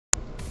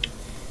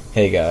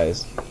Hey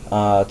guys,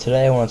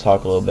 today I want to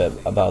talk a little bit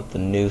about the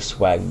new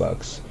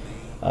swagbucks.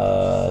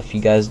 If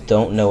you guys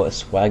don't know what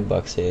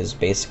swagbucks is,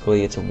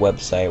 basically it's a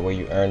website where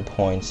you earn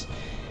points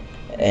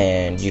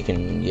and you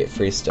can get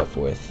free stuff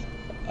with.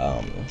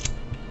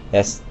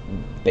 That's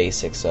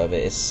basics of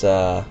it.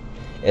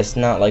 It's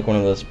not like one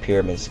of those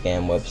pyramid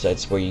scam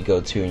websites where you go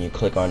to and you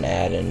click on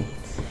ads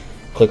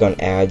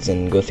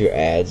and go through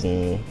ads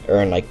and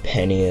earn like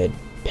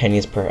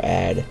pennies per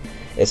ad.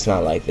 It's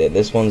not like that.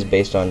 This one's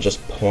based on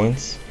just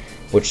points,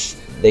 which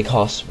they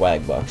call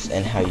swagbucks,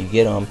 and how you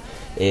get them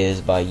is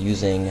by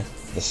using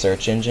the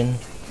search engine,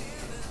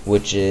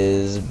 which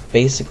is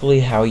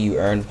basically how you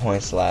earned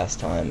points last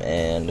time.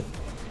 And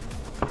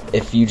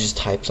if you just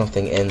type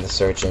something in the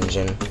search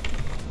engine,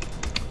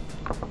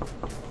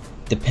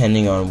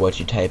 depending on what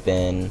you type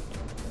in,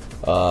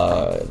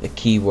 the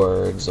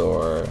keywords,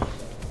 or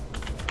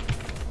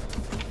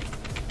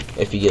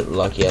if you get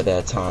lucky at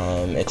that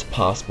time, it's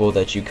possible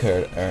that you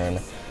could earn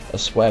a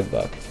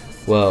swagbuck.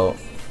 Well,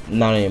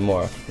 not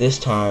anymore. This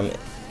time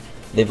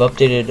they've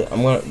updated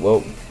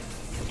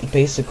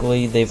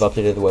basically they've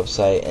updated the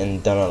website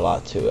and done a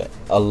lot to it.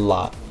 A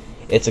lot.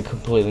 It's a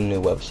completely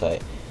new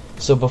website.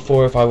 So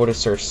before, if I would have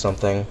searched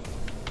something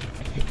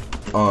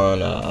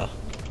on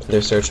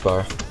their search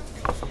bar,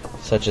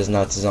 such as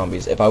Nazi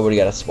zombies, if I would have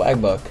got a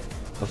swagbuck,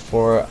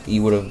 before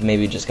you would have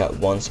maybe just got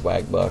one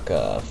swagbuck,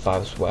 5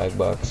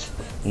 swagbucks.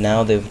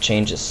 Now they've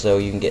changed it so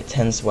you can get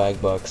 10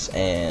 swagbucks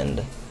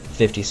and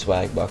 50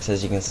 swagbucks.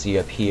 As you can see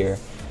up here,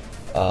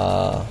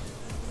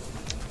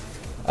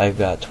 I've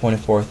got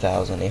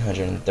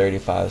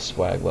 24,835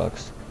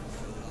 swagbucks.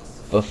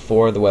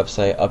 Before the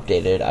website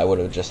updated, I would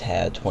have just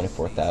had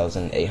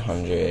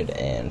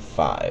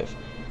 24,805.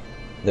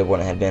 There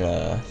wouldn't have been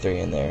a 3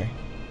 in there.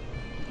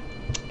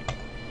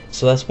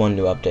 So that's one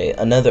new update.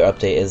 Another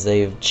update is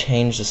they've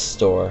changed the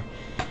store,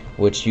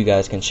 which you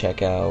guys can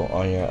check out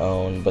on your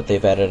own, but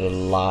they've added a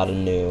lot of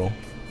new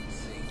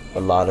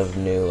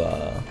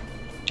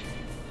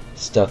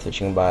stuff that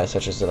you can buy,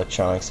 such as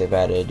electronics. They've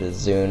added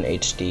Zune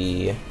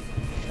HD,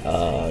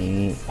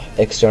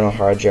 external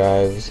hard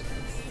drives,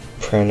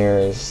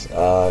 printers,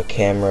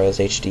 cameras,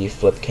 HD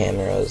flip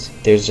cameras.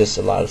 There's just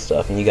a lot of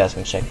stuff, and you guys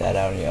can check that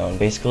out on your own.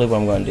 Basically, what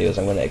I'm going to do is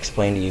I'm going to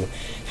explain to you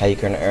how you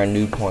can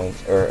earn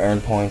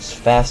points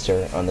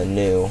faster on the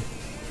new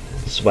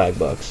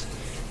swagbucks.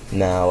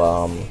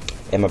 Now,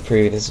 in my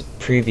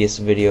previous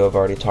video, I've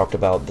already talked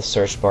about the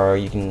search bar.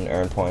 You can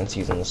earn points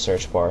using the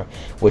search bar,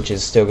 which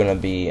is still going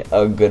to be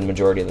a good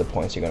majority of the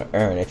points you're going to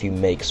earn if you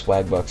make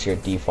swagbucks your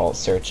default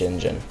search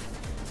engine.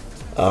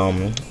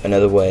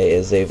 Another way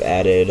is they've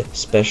added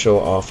special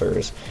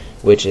offers,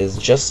 which is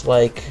just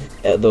like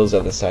at those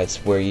other sites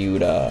where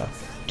you'd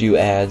do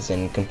ads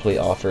and complete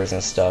offers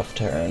and stuff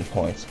to earn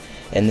points.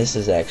 And this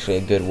is actually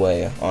a good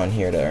way on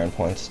here to earn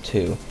points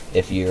too,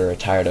 if you're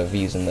tired of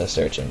using the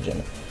search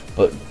engine.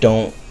 But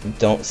don't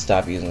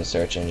stop using the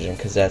search engine,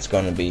 because that's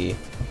gonna be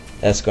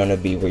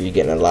where you're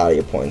getting a lot of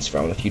your points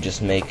from if you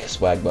just make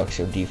swagbucks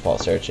your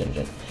default search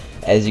engine.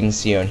 As you can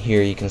see on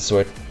here, you can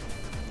sort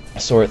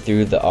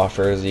through the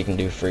offers. You can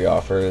do free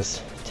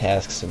offers,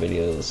 tasks,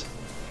 videos,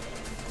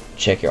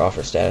 check your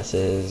offer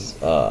statuses.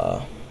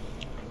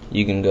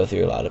 You can go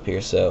through a lot up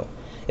here, so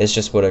it's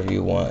just whatever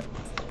you want.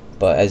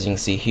 But as you can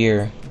see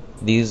here,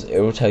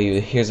 it will tell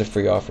you here's a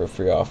free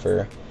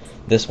offer.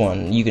 This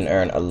one you can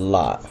earn a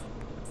lot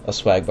of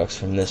swagbucks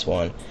from this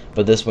one,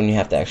 but this one you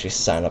have to actually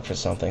sign up for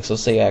something. So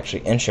say you're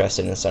actually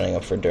interested in signing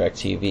up for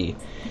DirecTV,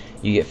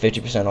 you get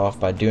 50% off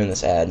by doing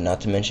this ad.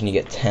 Not to mention you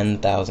get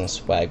 10,000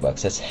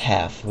 swagbucks. That's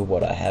half of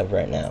what I have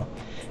right now,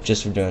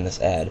 just for doing this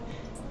ad.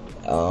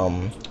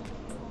 And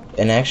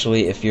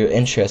actually, if you're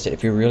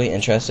really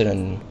interested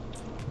in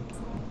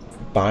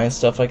buying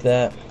stuff like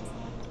that,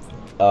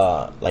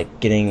 like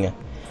getting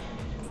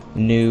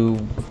new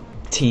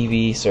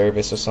TV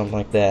service or something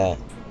like that,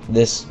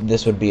 this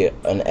would be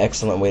an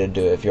excellent way to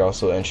do it if you're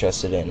also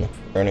interested in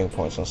earning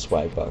points on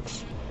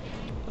swagbucks.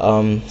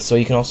 So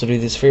you can also do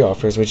these free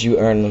offers, which you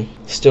earn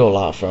still a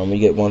lot from. You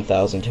get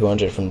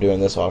 1,200 from doing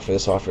this offer.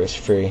 This offer is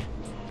free.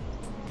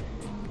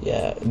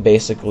 Yeah,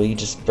 basically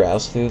just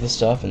browse through the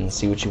stuff and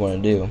see what you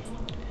want to do.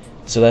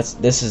 So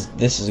this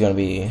is going to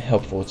be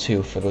helpful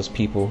too for those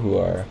people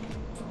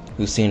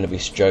who seem to be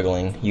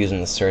struggling using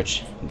the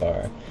search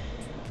bar.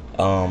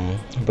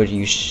 But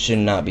you should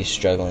not be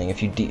struggling.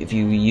 If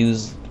you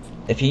use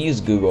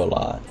Google a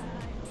lot,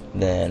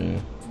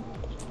 then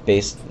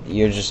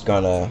you're just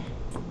gonna.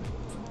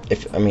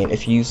 If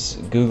you use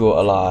Google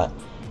a lot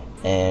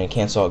and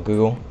cancel out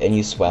Google and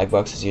use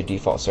swagbucks as your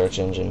default search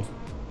engine,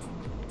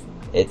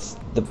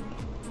 the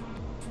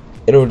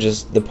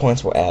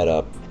points will add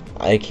up.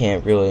 I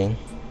can't really.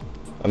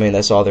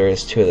 That's all there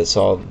is to it. That's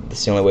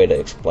the only way to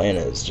explain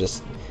it. Is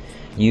just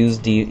use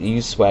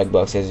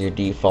swagbucks as your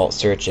default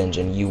search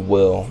engine. You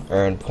will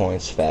earn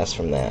points fast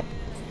from that.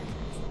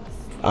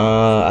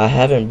 I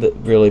haven't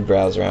really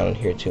browsed around in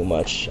here too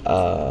much.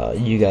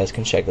 You guys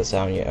can check this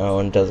out on your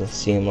own. Doesn't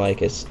seem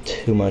like it's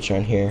too much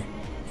on here.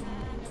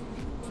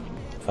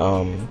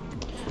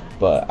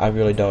 but I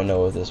really don't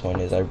know what this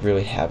one is. I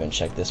really haven't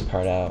checked this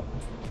part out.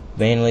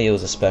 Mainly it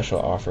was a special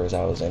offers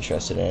I was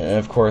interested in, and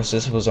of course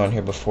this was on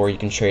here before. You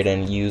can trade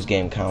in used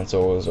game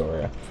consoles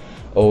or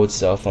old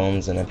cell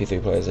phones and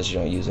MP3 players that you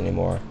don't use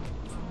anymore.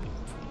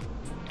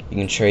 You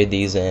can trade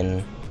these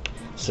in.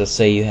 So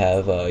say you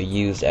have a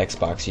used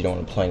Xbox you don't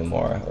want to play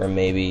anymore, or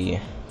maybe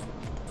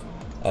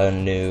a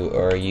new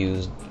or a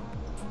used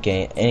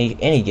game,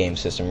 any game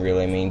system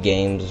really. I mean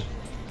games,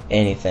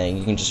 anything.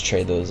 You can just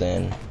trade those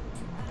in.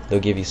 They'll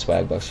give you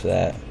swag bucks for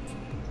that.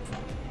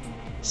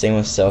 Same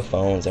with cell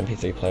phones,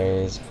 MP3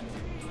 players.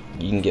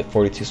 You can get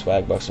 42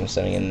 swag bucks from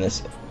sending in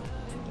this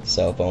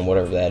cell phone,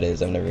 whatever that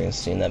is. I've never even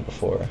seen that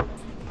before.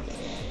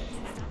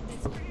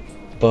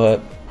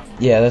 But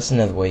yeah, that's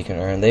another way you can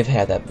earn. They've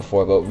had that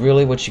before, but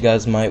really what you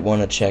guys might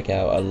want to check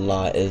out a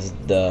lot is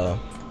the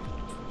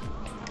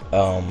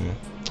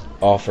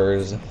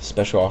offers,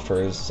 special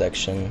offers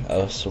section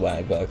of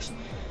swag bucks.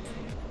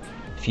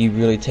 If you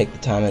really take the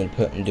time and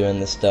put in doing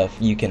this stuff,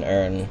 you can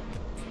earn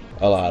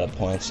a lot of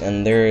points,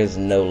 and there is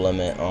no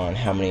limit on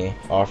how many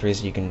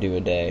offers you can do a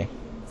day.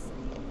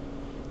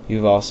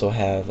 You also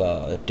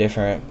have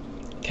different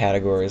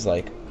categories,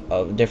 like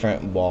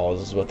different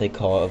walls is what they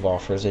call it, of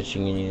offers that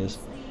you can use.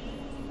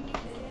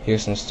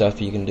 Here's some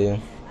stuff you can do.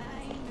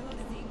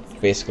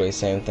 Basically the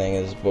same thing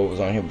as what was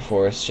on here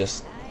before, it's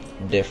just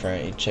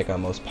different. You check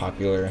out most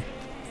popular.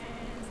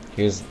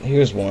 Here's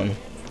one.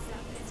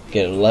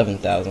 Get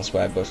 11,000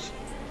 swag bucks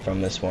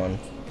from this one.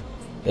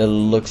 It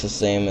looks the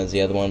same as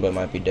the other one, but it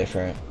might be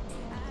different.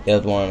 The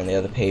other one on the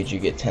other page you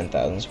get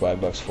 10,000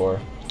 swag bucks for.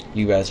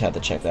 You guys have to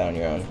check that on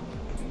your own.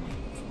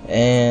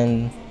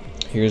 And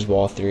here's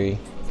wall 3.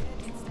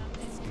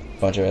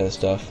 Bunch of other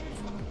stuff.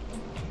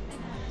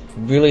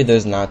 Really,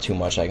 there's not too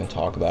much I can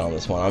talk about on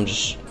this one. I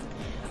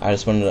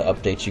just wanted to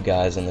update you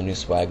guys on the new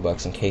swag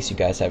bucks in case you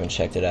guys haven't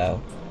checked it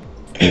out.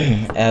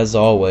 As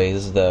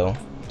always, though,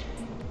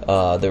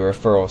 the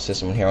referral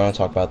system here, I want to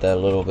talk about that a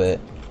little bit.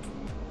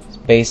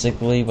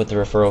 Basically, what the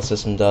referral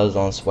system does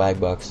on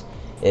swagbucks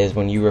is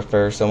when you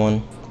refer someone,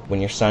 when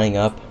you're signing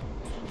up,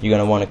 you're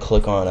going to want to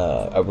click on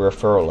a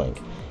referral link.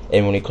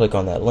 And when you click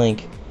on that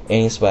link,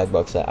 any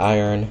swagbucks that I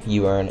earn,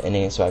 you earn, and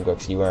any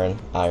swagbucks you earn,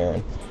 I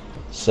earn.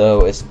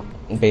 So it's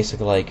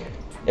basically like,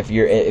 if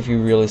you're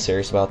really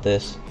serious about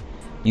this,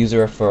 use a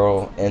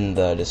referral in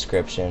the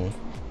description,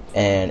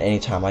 and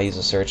anytime I use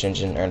a search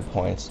engine, earn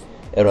points.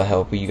 It'll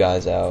help you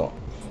guys out.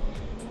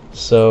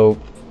 So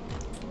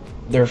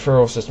the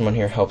referral system on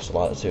here helps a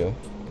lot too.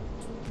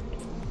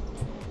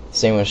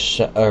 Same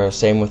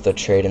with the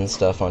trade-in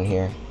stuff on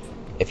here.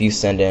 If you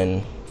send in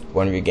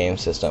one of your game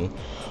system,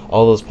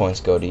 all those points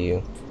go to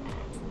you.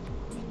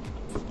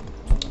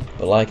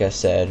 But like I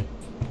said,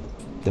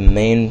 the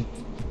main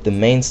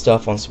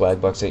stuff on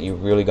swagbucks that you're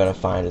really gonna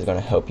find is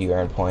gonna help you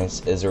earn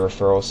points is a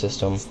referral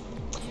system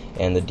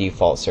and the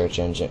default search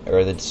engine,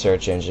 or the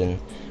search engine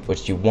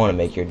which you want to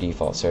make your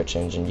default search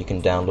engine. You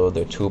can download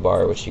their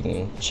toolbar, which you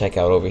can check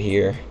out over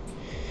here.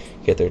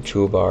 Get their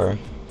toolbar,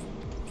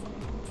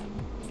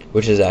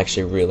 which is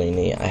actually really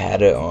neat. I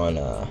had it on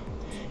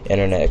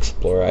Internet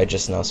Explorer. I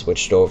just now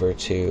switched over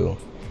to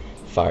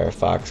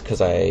Firefox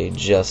because I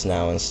just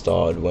now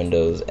installed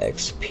Windows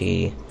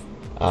XP.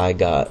 I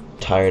got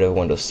tired of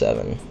Windows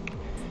 7.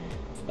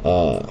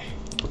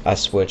 I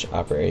switch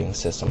operating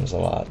systems a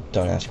lot.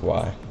 Don't ask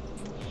why.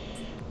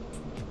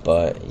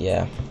 But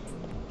yeah,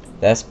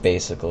 that's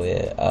basically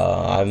it.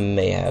 I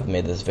may have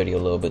made this video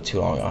a little bit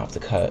too long. I'll have to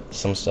cut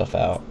some stuff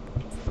out.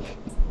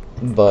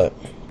 But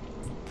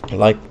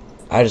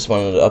I just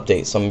wanted to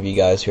update some of you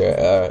guys who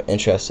are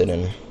interested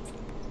in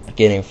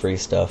getting free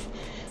stuff.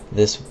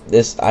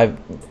 I've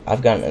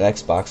gotten an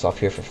Xbox off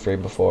here for free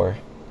before.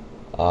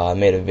 I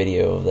made a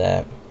video of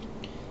that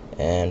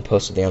and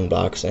posted the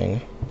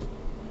unboxing,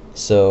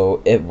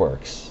 so it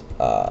works.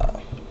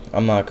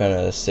 I'm not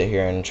gonna sit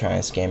here and try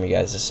and scam you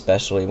guys,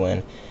 especially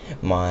when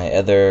my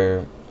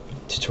other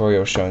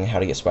tutorial showing how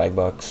to get swag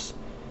bucks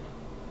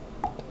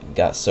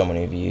got so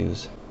many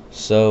views.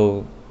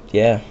 So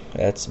yeah,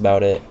 that's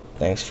about it.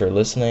 Thanks for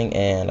listening,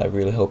 and I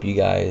really hope you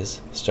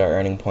guys start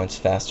earning points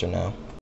faster now.